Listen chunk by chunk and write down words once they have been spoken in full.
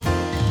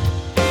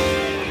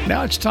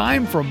Now it's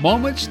time for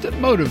Moments That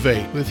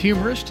Motivate with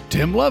humorist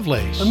Tim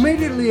Lovelace.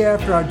 Immediately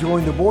after I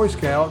joined the Boy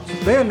Scouts,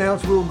 they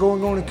announced we were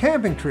going on a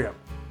camping trip.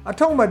 I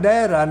told my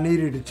dad I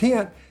needed a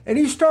tent, and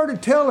he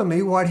started telling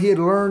me what he had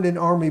learned in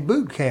Army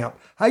boot camp,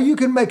 how you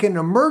can make an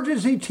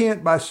emergency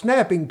tent by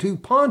snapping 2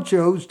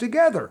 ponchos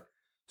together.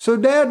 So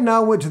Dad and I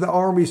went to the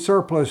Army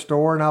surplus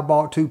store and I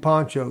bought 2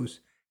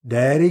 ponchos.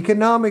 Dad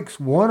Economics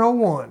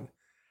 101.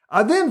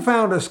 I then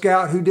found a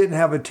scout who didn't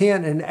have a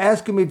tent and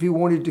asked him if he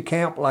wanted to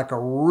camp like a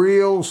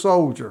real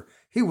soldier.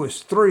 He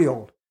was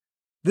thrilled.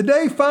 The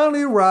day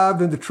finally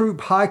arrived and the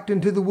troop hiked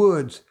into the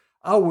woods.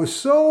 I was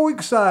so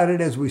excited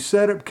as we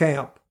set up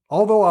camp.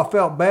 Although I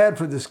felt bad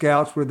for the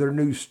scouts with their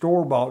new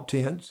store-bought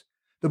tents,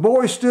 the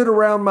boys stood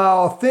around my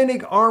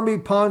authentic Army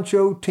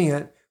poncho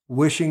tent,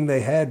 wishing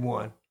they had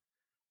one.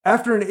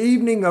 After an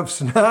evening of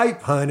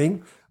snipe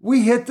hunting,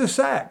 we hit the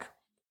sack.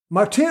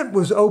 My tent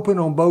was open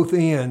on both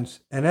ends,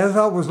 and as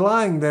I was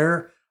lying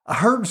there, I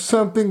heard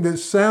something that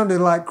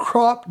sounded like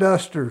crop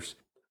dusters,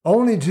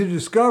 only to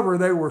discover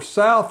they were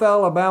South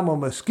Alabama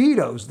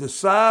mosquitos the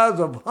size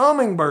of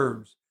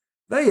hummingbirds.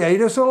 They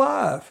ate us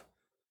alive.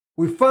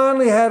 We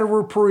finally had a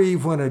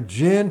reprieve when a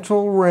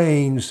gentle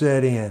rain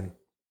set in.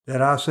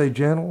 Did I say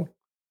gentle?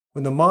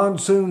 When the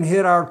monsoon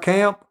hit our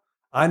camp,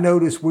 I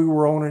noticed we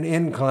were on an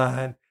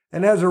incline,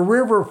 and as a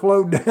river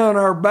flowed down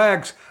our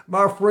backs,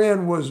 my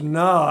friend was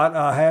not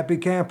a happy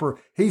camper.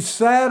 He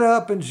sat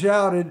up and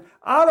shouted,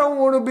 "I don't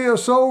want to be a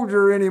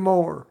soldier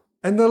anymore."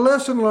 And the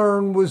lesson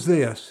learned was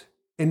this: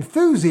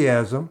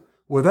 enthusiasm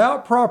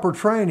without proper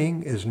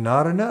training is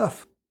not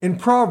enough. In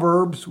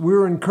Proverbs,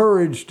 we're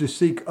encouraged to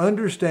seek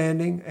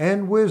understanding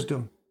and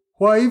wisdom.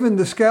 Why, even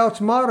the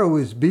Scouts' motto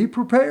is be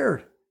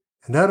prepared.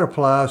 And that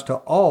applies to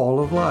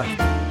all of life.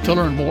 To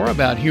learn more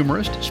about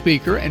humorist,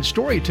 speaker, and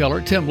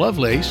storyteller Tim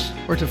Lovelace,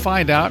 or to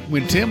find out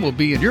when Tim will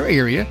be in your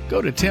area,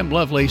 go to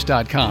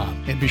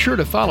timlovelace.com and be sure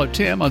to follow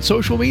Tim on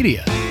social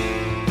media.